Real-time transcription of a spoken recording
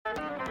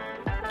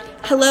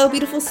Hello,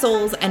 beautiful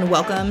souls, and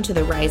welcome to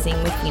the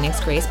Rising with Phoenix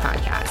Grace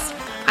podcast.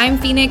 I'm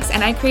Phoenix,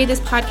 and I created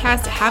this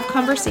podcast to have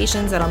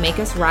conversations that'll make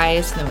us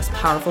rise to the most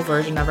powerful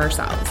version of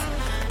ourselves.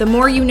 The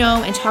more you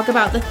know and talk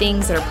about the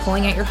things that are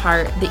pulling at your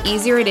heart, the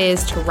easier it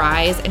is to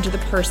rise into the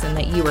person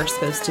that you are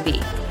supposed to be.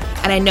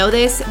 And I know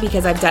this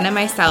because I've done it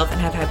myself and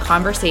have had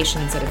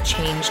conversations that have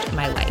changed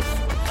my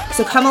life.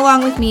 So come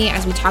along with me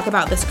as we talk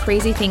about this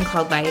crazy thing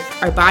called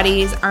life, our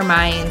bodies, our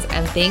minds,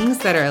 and things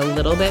that are a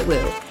little bit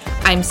woo.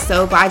 I'm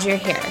so glad you're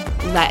here.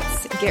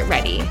 Let's get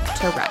ready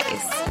to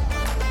rise.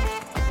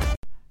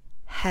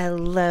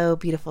 Hello,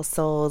 beautiful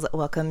souls.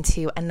 Welcome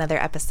to another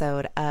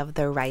episode of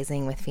the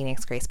Rising with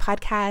Phoenix Grace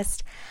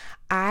podcast.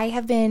 I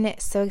have been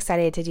so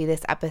excited to do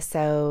this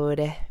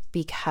episode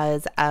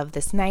because of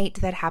this night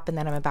that happened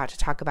that I'm about to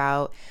talk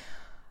about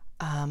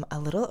a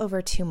little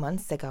over 2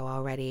 months ago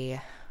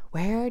already.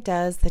 Where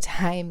does the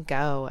time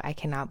go? I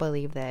cannot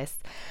believe this.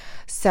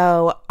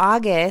 So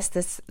August,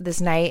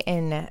 this night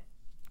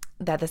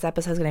that this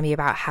episode is going to be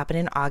about happened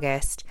in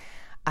August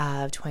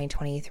of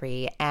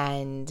 2023,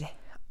 and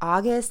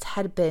August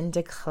had been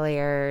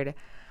declared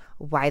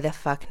Why the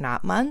Fuck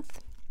Not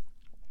Month,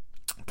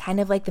 kind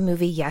of like the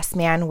movie Yes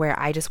Man, where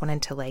I just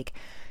wanted to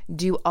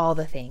do all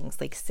the things,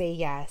 say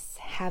yes,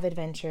 have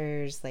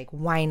adventures,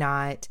 why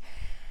not?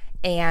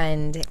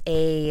 And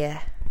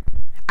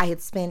I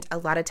had spent a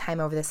lot of time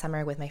over the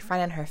summer with my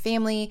friend and her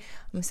family.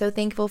 I'm so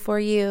thankful for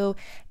you.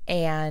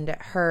 And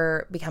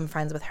her become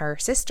friends with her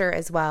sister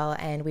as well.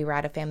 And we were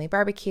at a family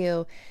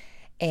barbecue.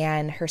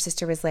 And her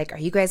sister was like, "Are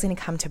you guys going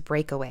to come to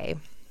Breakaway?"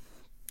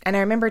 And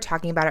I remember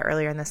talking about it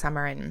earlier in the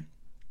summer. And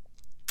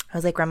I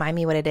was like, "Remind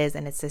me what it is."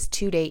 And it's this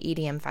 2-day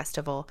EDM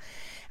festival.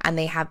 And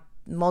they have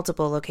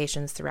multiple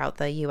locations throughout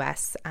the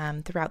U.S.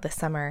 Throughout the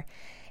summer.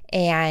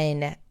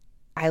 And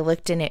I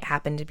looked, and it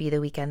happened to be the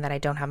weekend that I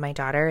don't have my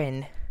daughter.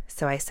 And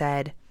so I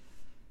said,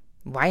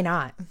 "Why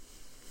not?"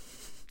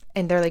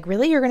 And they're like,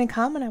 "Really? You're going to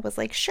come?" And I was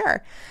like,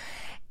 "Sure."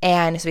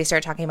 And so we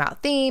started talking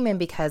about theme, and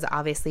because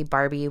obviously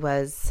Barbie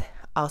was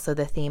also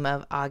the theme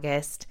of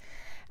August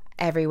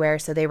everywhere,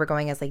 so they were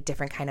going as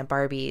different kind of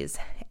Barbies.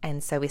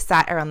 And so we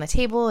sat around the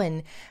table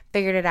and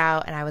figured it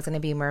out, and I was going to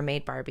be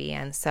Mermaid Barbie.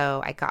 And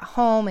so I got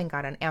home and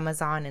got on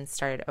Amazon and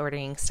started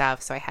ordering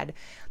stuff. So I had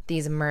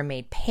these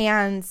mermaid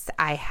pants,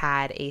 I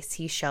had a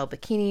seashell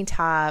bikini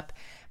top,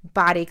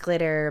 body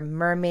glitter,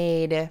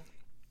 mermaid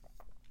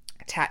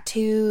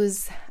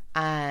tattoos,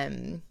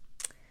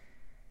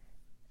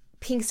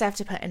 pink stuff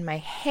to put in my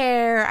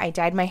hair. I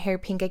dyed my hair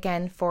pink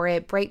again for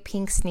it, bright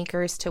pink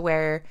sneakers to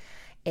wear,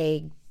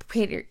 a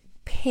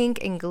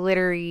pink and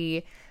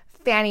glittery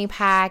fanny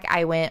pack.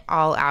 I went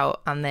all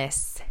out on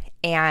this,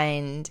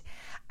 and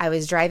I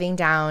was driving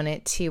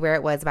down to where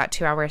it was about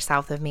 2 hours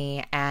south of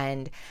me,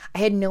 and I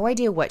had no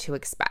idea what to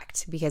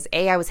expect because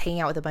I was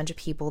hanging out with a bunch of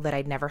people that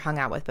I'd never hung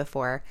out with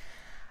before.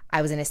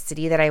 I was in a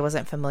city that I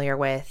wasn't familiar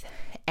with,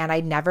 and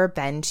I'd never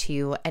been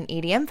to an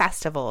EDM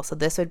festival. So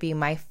this would be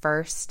my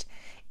first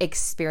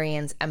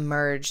experience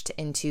emerged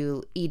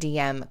into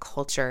EDM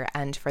culture.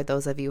 And for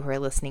those of you who are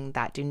listening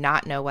that do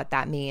not know what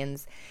that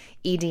means,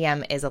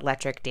 EDM is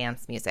electric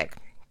dance music.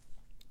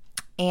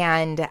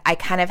 And I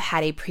kind of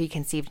had a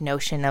preconceived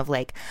notion of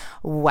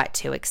what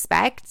to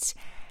expect.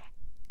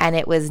 And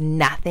it was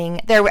nothing.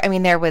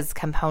 There was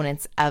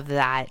components of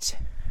that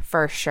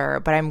for sure,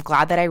 but I'm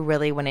glad that I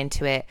really went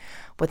into it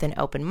with an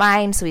open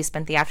mind. So we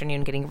spent the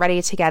afternoon getting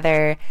ready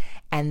together,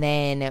 and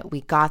then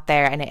we got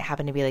there, and it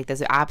happened to be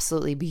this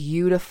absolutely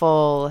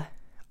beautiful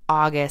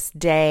August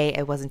day.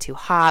 It wasn't too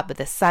hot, but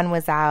the sun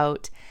was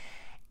out,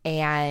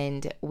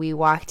 and we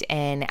walked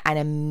in, and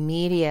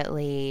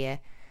immediately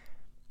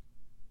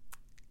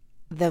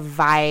the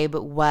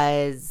vibe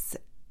was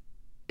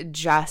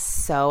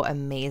just so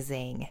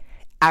amazing.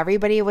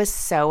 Everybody was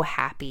so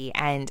happy,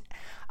 and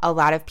a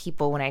lot of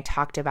people, when I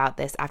talked about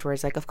this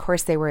afterwards, of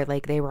course they were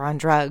they were on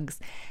drugs.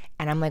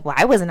 And I'm like, well,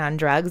 I wasn't on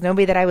drugs.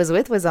 Nobody that I was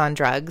with was on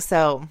drugs.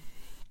 So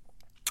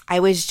I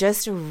was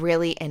just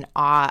really in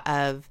awe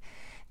of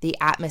the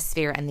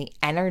atmosphere and the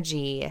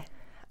energy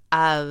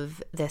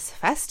of this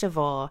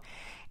festival.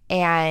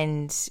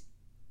 And,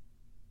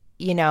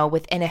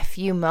 within a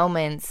few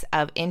moments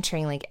of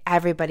entering,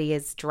 everybody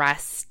is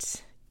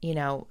dressed,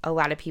 a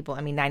lot of people,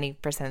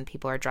 90% of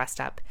people are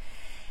dressed up.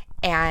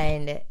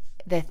 And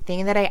the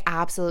thing that I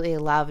absolutely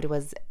loved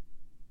was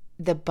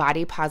the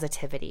body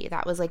positivity.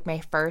 That was my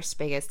first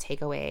biggest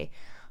takeaway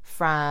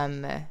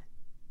from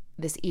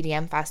this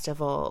EDM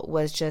festival,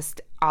 was just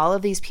all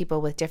of these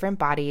people with different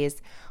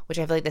bodies, which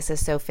I feel this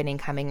is so fitting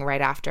coming right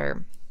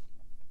after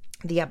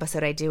the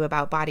episode I do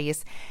about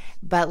bodies.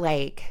 But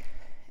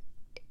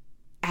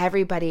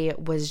everybody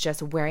was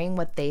just wearing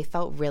what they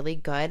felt really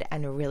good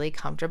and really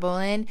comfortable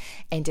in,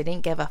 and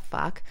didn't give a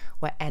fuck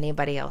what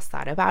anybody else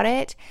thought about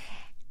it.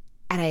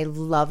 And I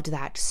loved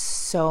that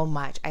so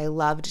much. I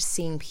loved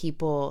seeing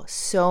people,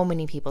 so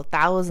many people,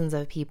 thousands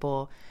of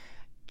people,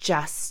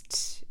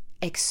 just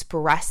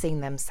expressing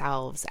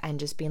themselves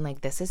and just being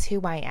this is who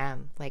I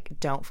am.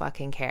 Don't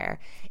fucking care.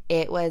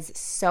 It was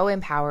so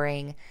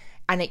empowering.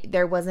 And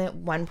there wasn't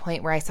one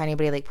point where I saw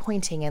anybody like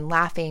pointing and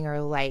laughing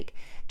or like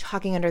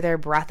talking under their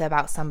breath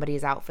about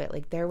somebody's outfit.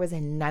 Like there was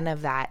none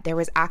of that. There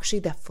was actually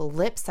the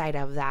flip side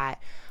of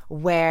that,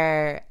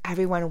 where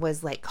everyone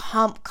was like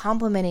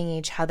complimenting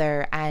each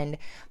other. And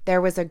there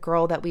was a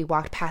girl that we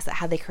walked past that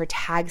had like her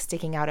tag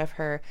sticking out of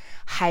her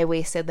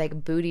high-waisted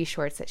like booty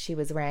shorts that she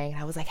was wearing.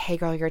 And I was like, hey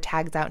girl, your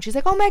tag's out. And she's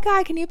like, oh my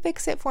God, can you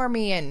fix it for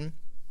me?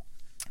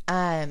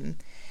 And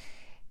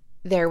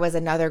there was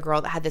another girl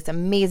that had this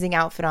amazing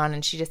outfit on,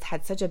 and she just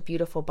had such a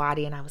beautiful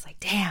body. And I was like,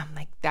 damn,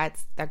 like that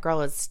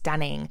girl is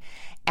stunning.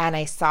 And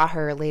I saw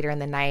her later in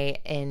the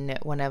night in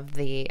one of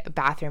the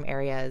bathroom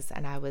areas,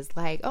 and I was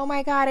like, oh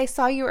my God, I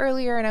saw you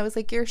earlier. And I was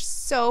like, you're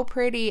so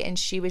pretty. And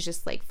she was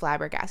just like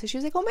flabbergasted. She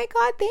was like, oh my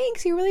God,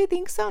 thanks. You really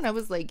think so? And I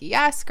was like,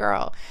 yes,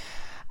 girl.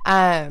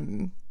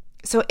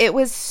 So it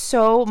was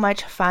so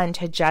much fun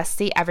to just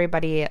see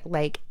everybody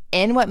like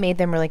in what made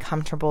them really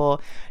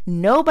comfortable,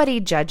 nobody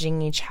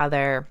judging each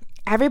other,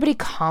 everybody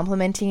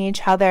complimenting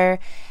each other.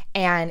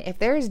 And if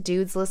there's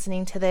dudes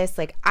listening to this,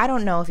 like, I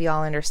don't know if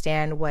y'all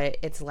understand what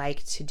it's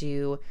like to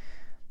do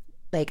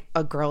like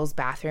a girl's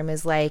bathroom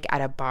is like at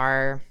a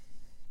bar,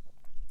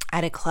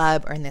 at a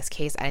club, or in this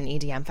case at an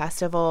EDM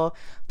festival.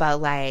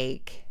 But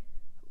like,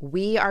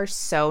 we are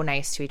so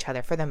nice to each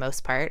other for the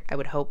most part, I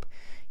would hope,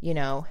 you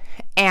know,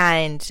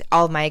 and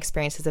all of my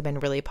experiences have been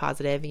really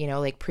positive, you know,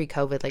 like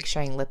pre-COVID, like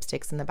sharing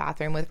lipsticks in the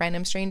bathroom with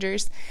random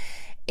strangers.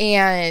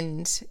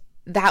 And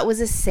that was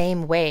the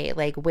same way,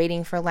 like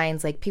waiting for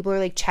lines, like people are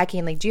like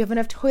checking, like, do you have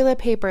enough toilet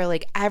paper?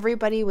 Like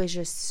everybody was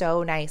just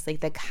so nice.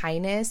 Like the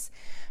kindness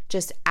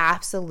just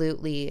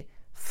absolutely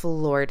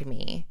floored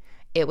me.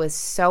 It was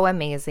so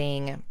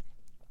amazing.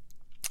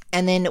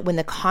 And then when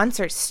the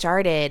concert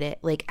started,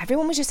 like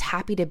everyone was just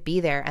happy to be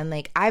there. And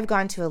like I've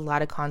gone to a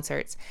lot of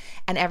concerts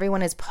and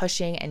everyone is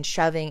pushing and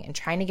shoving and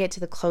trying to get to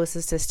the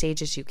closest to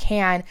stage as you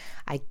can.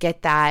 I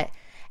get that.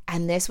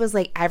 And this was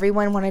like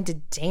everyone wanted to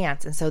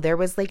dance. And so there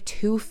was like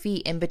 2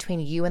 feet in between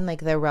you and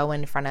like the row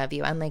in front of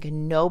you. And like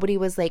nobody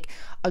was like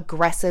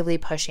aggressively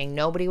pushing.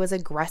 Nobody was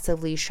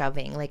aggressively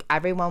shoving. Like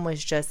everyone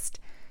was just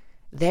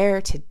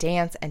there to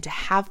dance and to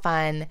have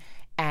fun.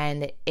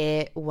 And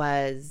it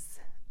was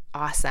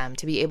awesome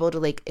to be able to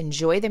like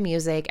enjoy the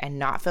music and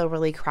not feel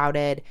really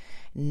crowded,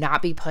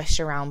 not be pushed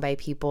around by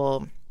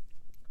people.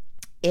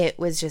 It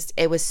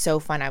was so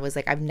fun. I was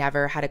like, I've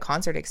never had a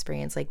concert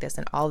experience like this.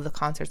 And all of the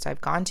concerts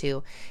I've gone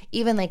to,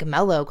 even like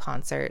mellow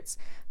concerts,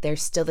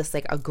 there's still this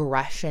like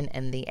aggression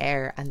in the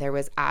air. And there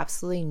was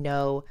absolutely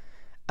no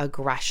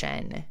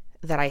aggression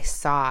that I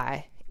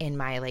saw in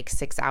my like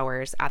 6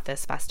 hours at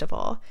this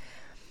festival.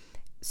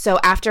 So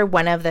after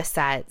one of the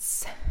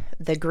sets,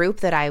 the group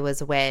that I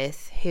was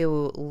with,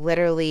 who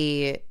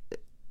literally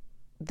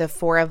the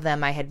 4 of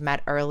them I had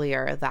met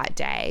earlier that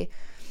day,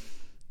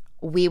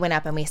 we went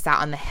up and we sat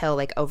on the hill,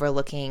 like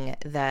overlooking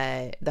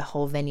the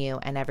whole venue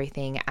and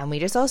everything. And we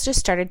just all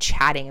just started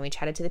chatting, and we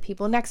chatted to the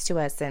people next to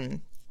us.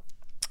 And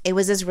it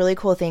was this really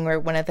cool thing where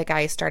one of the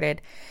guys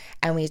started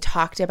and we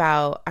talked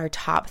about our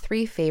top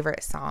 3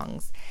 favorite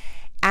songs.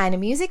 And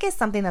music is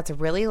something that's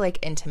really like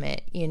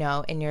intimate, you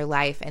know, in your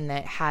life, and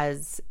that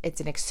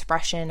it's an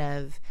expression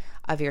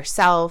of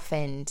yourself.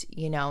 And,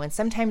 you know, and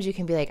sometimes you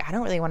can be like, I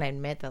don't really want to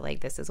admit that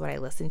like this is what I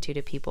listen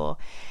to people.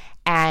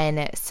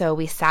 And so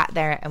we sat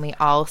there and we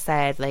all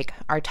said like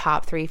our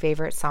top 3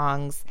 favorite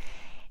songs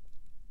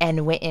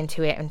and went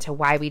into it, into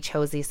why we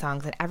chose these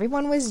songs. And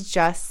everyone was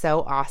just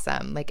so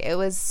awesome. Like it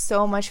was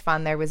so much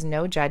fun. There was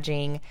no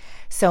judging.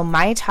 So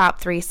my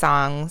top 3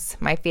 songs,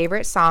 my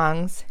favorite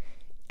songs,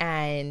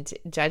 and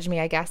judge me,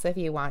 I guess, if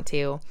you want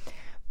to,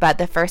 but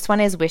the first one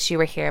is Wish You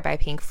Were Here by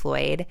Pink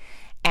Floyd.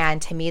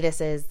 And to me,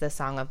 this is the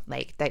song of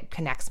like that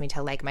connects me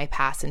to like my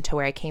past and to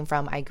where I came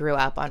from. I grew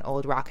up on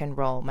old rock and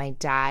roll. My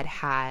dad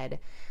had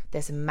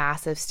this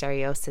massive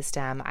stereo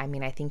system. I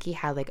mean, I think he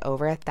had like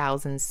over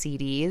 1,000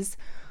 CDs,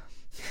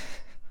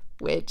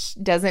 which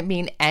doesn't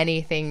mean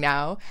anything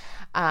now.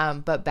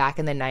 But back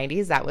in the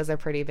 90s, that was a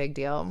pretty big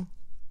deal.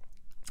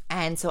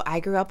 And so I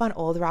grew up on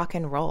old rock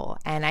and roll,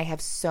 and I have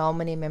so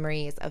many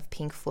memories of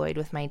Pink Floyd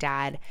with my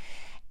dad.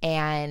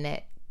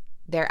 And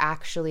there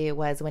actually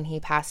was, when he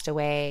passed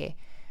away,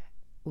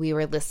 we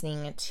were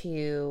listening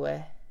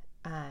to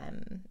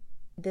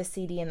the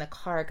CD in the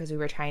car because we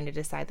were trying to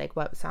decide like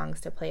what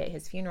songs to play at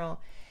his funeral.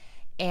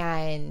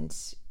 And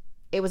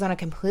it was on a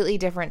completely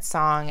different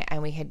song,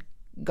 and we had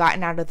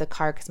gotten out of the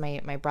car because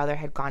my brother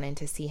had gone in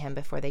to see him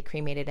before they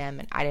cremated him,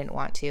 and I didn't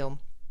want to.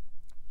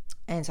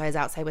 And so I was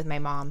outside with my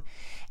mom.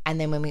 And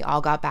then when we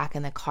all got back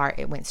in the car,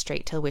 it went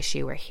straight to Wish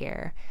You Were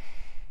Here.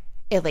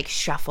 It like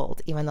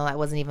shuffled, even though that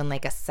wasn't even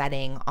like a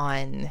setting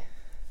on,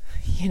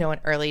 you know,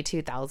 an early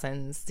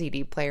 2000s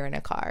CD player in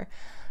a car.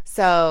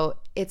 So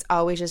it's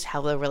always just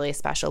held a really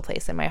special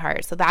place in my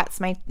heart. So that's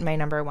my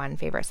number 1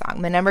 favorite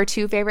song. My number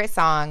 2 favorite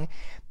song,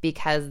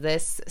 because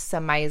this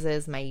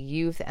surmises my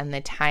youth and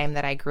the time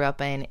that I grew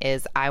up in,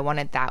 is I Want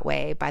It That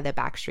Way by the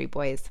Backstreet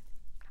Boys.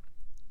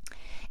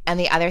 And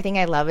the other thing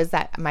I love is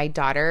that my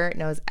daughter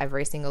knows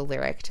every single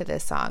lyric to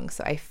this song.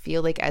 So I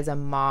feel like as a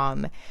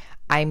mom,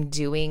 I'm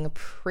doing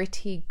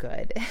pretty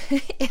good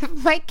if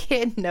my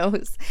kid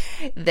knows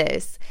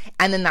this.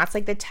 And then that's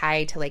like the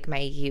tie to like my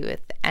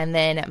youth. And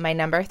then my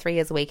number 3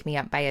 is Wake Me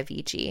Up by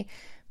Avicii,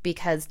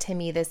 because to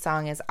me this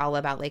song is all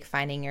about like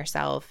finding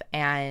yourself,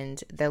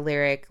 and the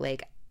lyric,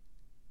 like,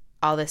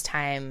 all this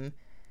time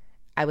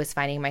I was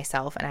finding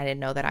myself and I didn't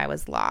know that I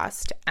was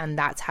lost. And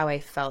that's how I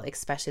felt,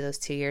 especially those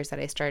 2 years that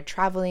I started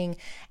traveling,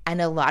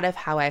 and a lot of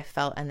how I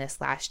felt in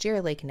this last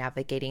year, like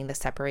navigating the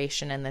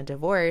separation and the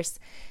divorce,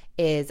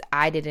 is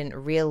I didn't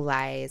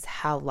realize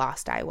how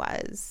lost I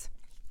was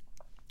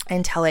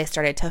until I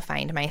started to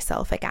find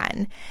myself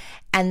again.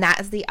 And that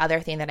is the other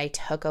thing that I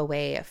took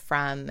away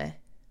from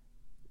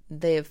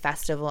the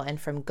festival and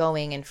from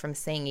going and from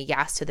saying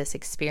yes to this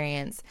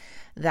experience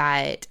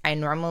that I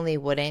normally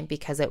wouldn't,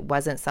 because it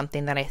wasn't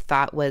something that I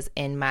thought was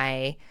in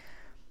my,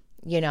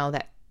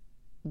 that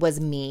was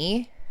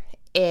me,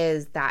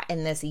 is that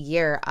in this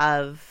year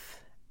of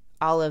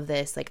all of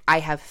this, like, I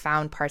have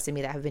found parts of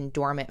me that have been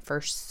dormant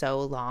for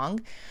so long,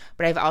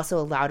 but I've also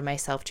allowed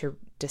myself to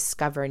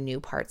discover new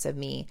parts of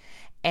me.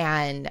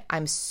 And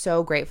I'm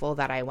so grateful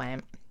that I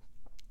went.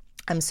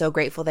 I'm so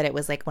grateful that it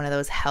was like one of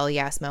those hell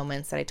yes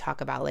moments that I talk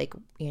about, like,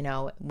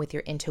 with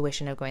your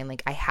intuition of going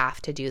like, I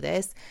have to do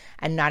this,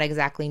 and not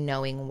exactly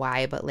knowing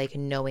why, but like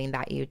knowing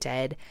that you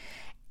did.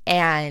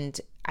 And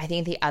I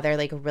think the other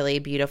like really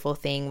beautiful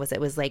thing was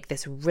it was like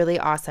this really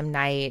awesome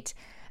night.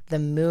 The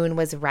moon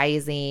was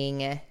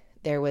rising.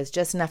 There was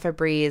just enough of a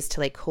breeze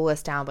to like cool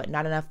us down, but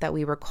not enough that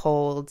we were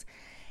cold.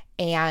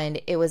 And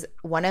it was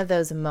one of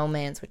those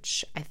moments,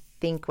 which I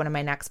think one of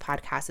my next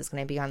podcasts is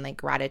going to be on like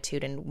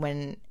gratitude. And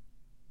when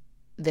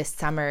this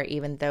summer,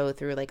 even though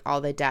through like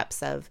all the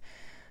depths of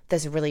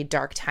this really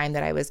dark time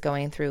that I was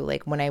going through,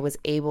 like when I was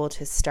able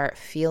to start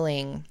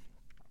feeling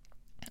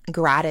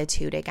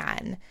gratitude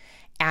again.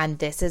 And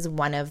this is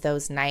one of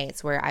those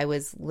nights where I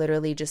was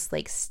literally just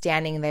like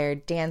standing there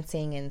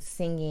dancing and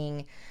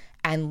singing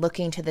and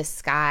looking to the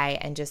sky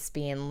and just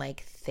being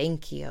like,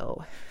 thank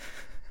you.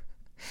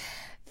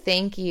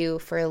 Thank you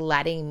for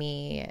letting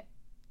me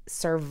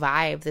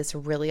survive this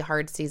really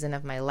hard season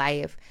of my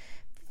life.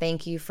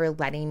 Thank you for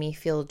letting me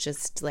feel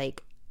just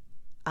like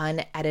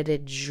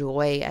unedited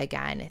joy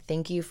again.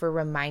 Thank you for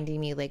reminding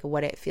me like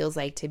what it feels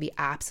like to be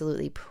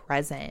absolutely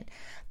present,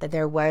 that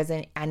there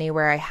wasn't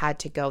anywhere I had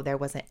to go. There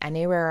wasn't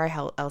anywhere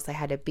else I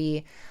had to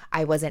be.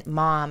 I wasn't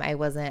mom. I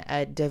wasn't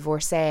a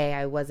divorcee.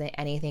 I wasn't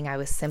anything. I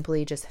was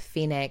simply just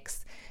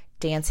Phoenix,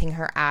 dancing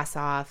her ass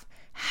off,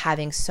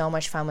 having so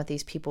much fun with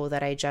these people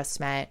that I just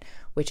met,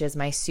 which is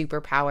my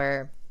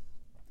superpower.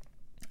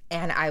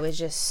 And I was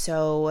just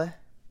so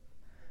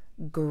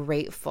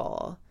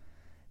grateful.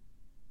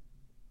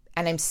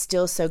 And I'm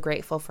still so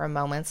grateful for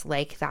moments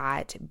like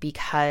that,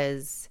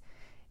 because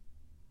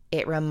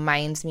it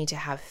reminds me to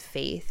have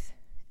faith,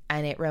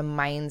 and it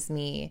reminds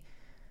me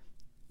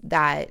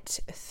that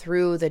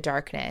through the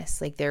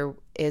darkness, like there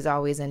is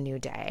always a new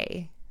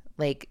day,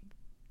 like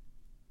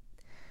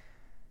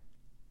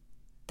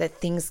that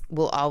things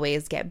will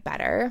always get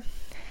better.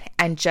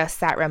 And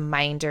just that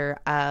reminder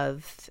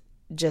of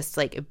just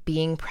like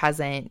being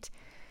present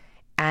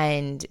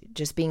and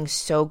just being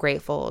so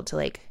grateful to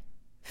like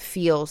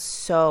feel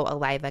so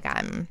alive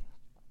again.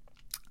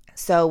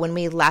 So when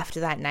we left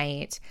that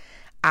night,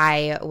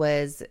 I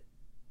was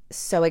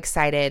so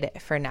excited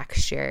for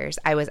next year's.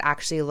 I was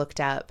actually looked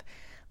up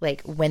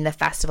like when the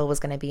festival was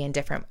going to be in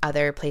different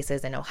other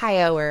places in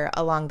Ohio or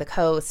along the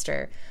coast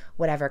or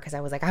whatever, because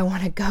I was like, I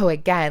want to go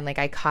again. Like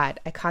I caught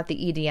the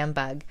EDM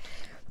bug.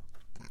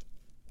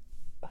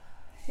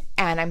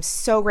 And I'm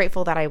so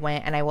grateful that I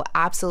went, and I will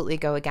absolutely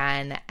go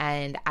again.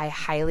 And I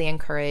highly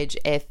encourage,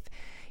 if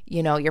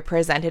you're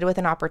presented with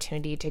an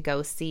opportunity to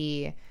go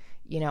see,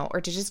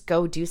 or to just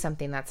go do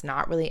something that's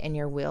not really in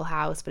your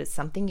wheelhouse, but it's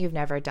something you've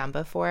never done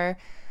before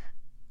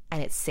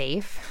and it's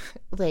safe,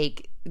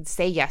 like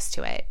say yes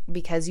to it,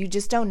 because you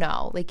just don't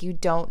know. Like you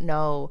don't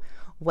know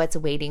what's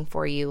waiting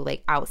for you,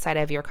 like outside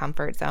of your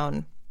comfort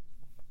zone.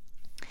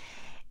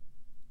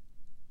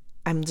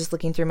 I'm just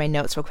looking through my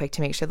notes real quick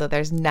to make sure that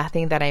there's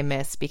nothing that I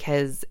missed,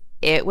 because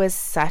it was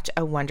such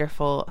a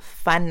wonderful,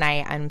 fun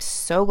night. I'm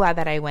so glad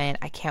that I went.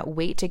 I can't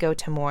wait to go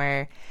to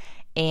more.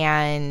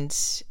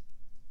 And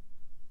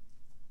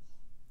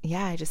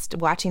yeah, just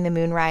watching the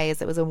moon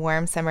rise. It was a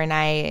warm summer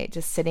night,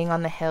 just sitting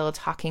on the hill,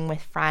 talking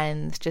with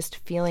friends, just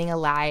feeling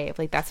alive.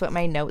 Like that's what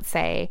my notes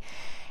say.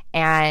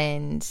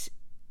 And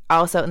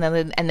also,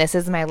 and this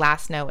is my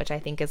last note, which I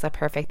think is a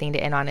perfect thing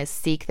to end on, is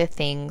seek the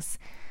things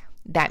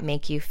that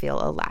make you feel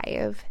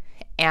alive.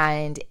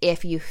 And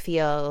if you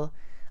feel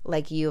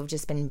like you've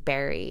just been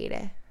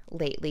buried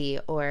lately,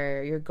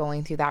 or you're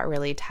going through that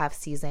really tough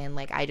season,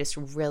 like I just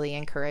really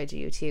encourage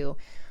you to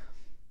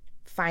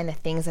find the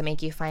things that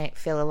make you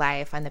feel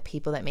alive, find the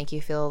people that make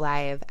you feel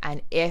alive.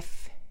 And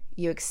if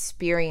you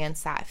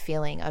experience that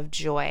feeling of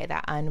joy,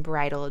 that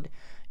unbridled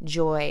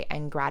joy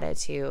and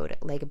gratitude,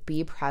 like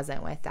be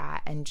present with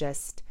that and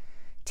just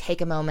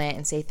take a moment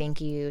and say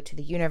thank you to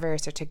the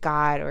universe or to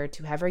God or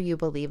to whoever you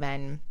believe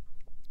in,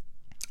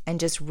 and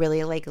just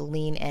really like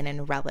lean in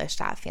and relish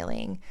that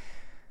feeling.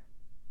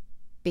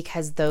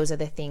 because those are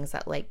the things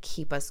that like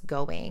keep us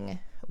going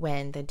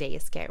when the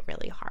days get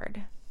really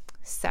hard.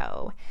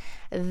 So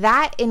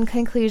that, in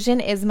conclusion,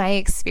 is my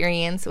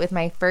experience with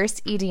my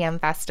first EDM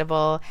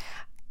festival.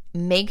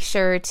 Make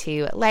sure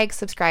to like,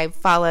 subscribe,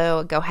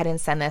 follow. Go ahead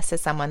and send this to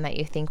someone that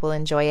you think will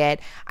enjoy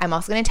it. I'm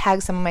also going to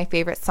tag some of my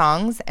favorite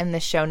songs in the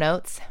show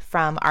notes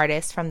from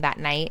artists from that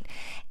night.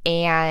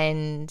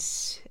 And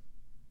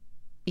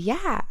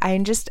yeah,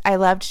 I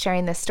loved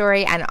sharing this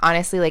story. And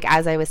honestly, like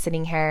as I was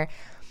sitting here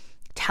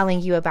telling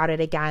you about it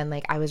again,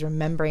 like I was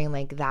remembering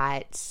like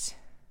that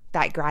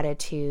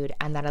gratitude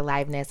and that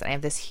aliveness. And I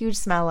have this huge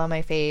smile on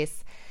my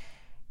face.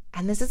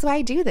 And this is why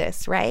I do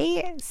this,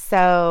 right?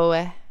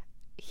 So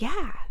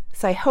yeah.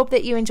 So I hope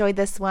that you enjoyed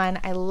this one.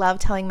 I love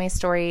telling my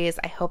stories.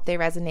 I hope they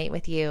resonate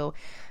with you.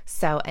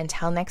 So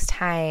until next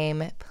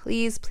time,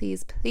 please,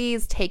 please,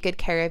 please take good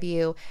care of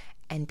you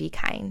and be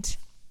kind.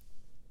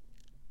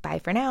 Bye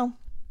for now.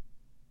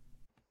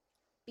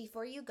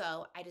 Before you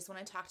go, I just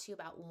want to talk to you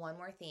about one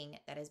more thing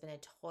that has been a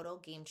total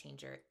game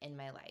changer in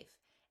my life,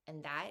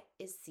 and that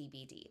is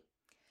CBD.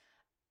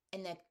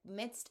 In the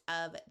midst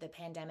of the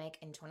pandemic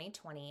in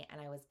 2020,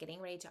 and I was getting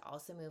ready to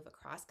also move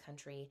across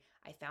country,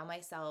 I found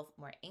myself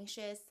more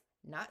anxious,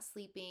 not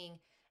sleeping,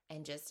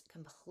 and just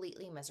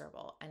completely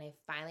miserable. And I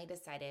finally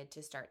decided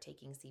to start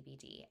taking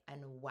CBD.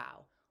 And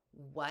wow,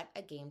 what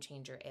a game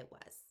changer it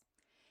was.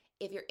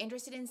 If you're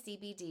interested in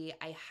CBD,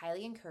 I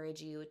highly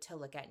encourage you to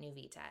look at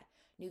Nuvita.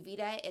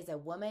 Nuvita is a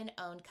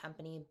woman-owned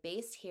company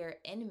based here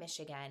in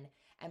Michigan,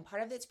 and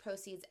part of its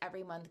proceeds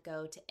every month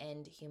go to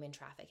end human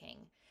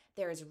trafficking.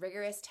 There is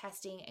rigorous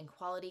testing and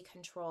quality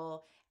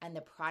control, and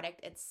the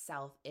product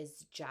itself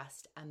is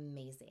just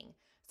amazing.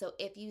 So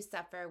if you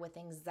suffer with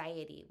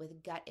anxiety,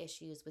 with gut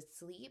issues, with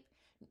sleep,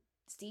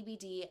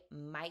 CBD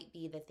might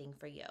be the thing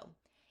for you.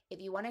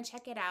 If you want to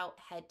check it out,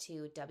 head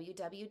to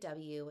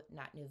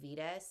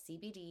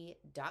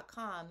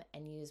www.nuvitacbd.com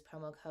and use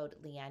promo code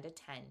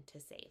Leanda10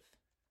 to save.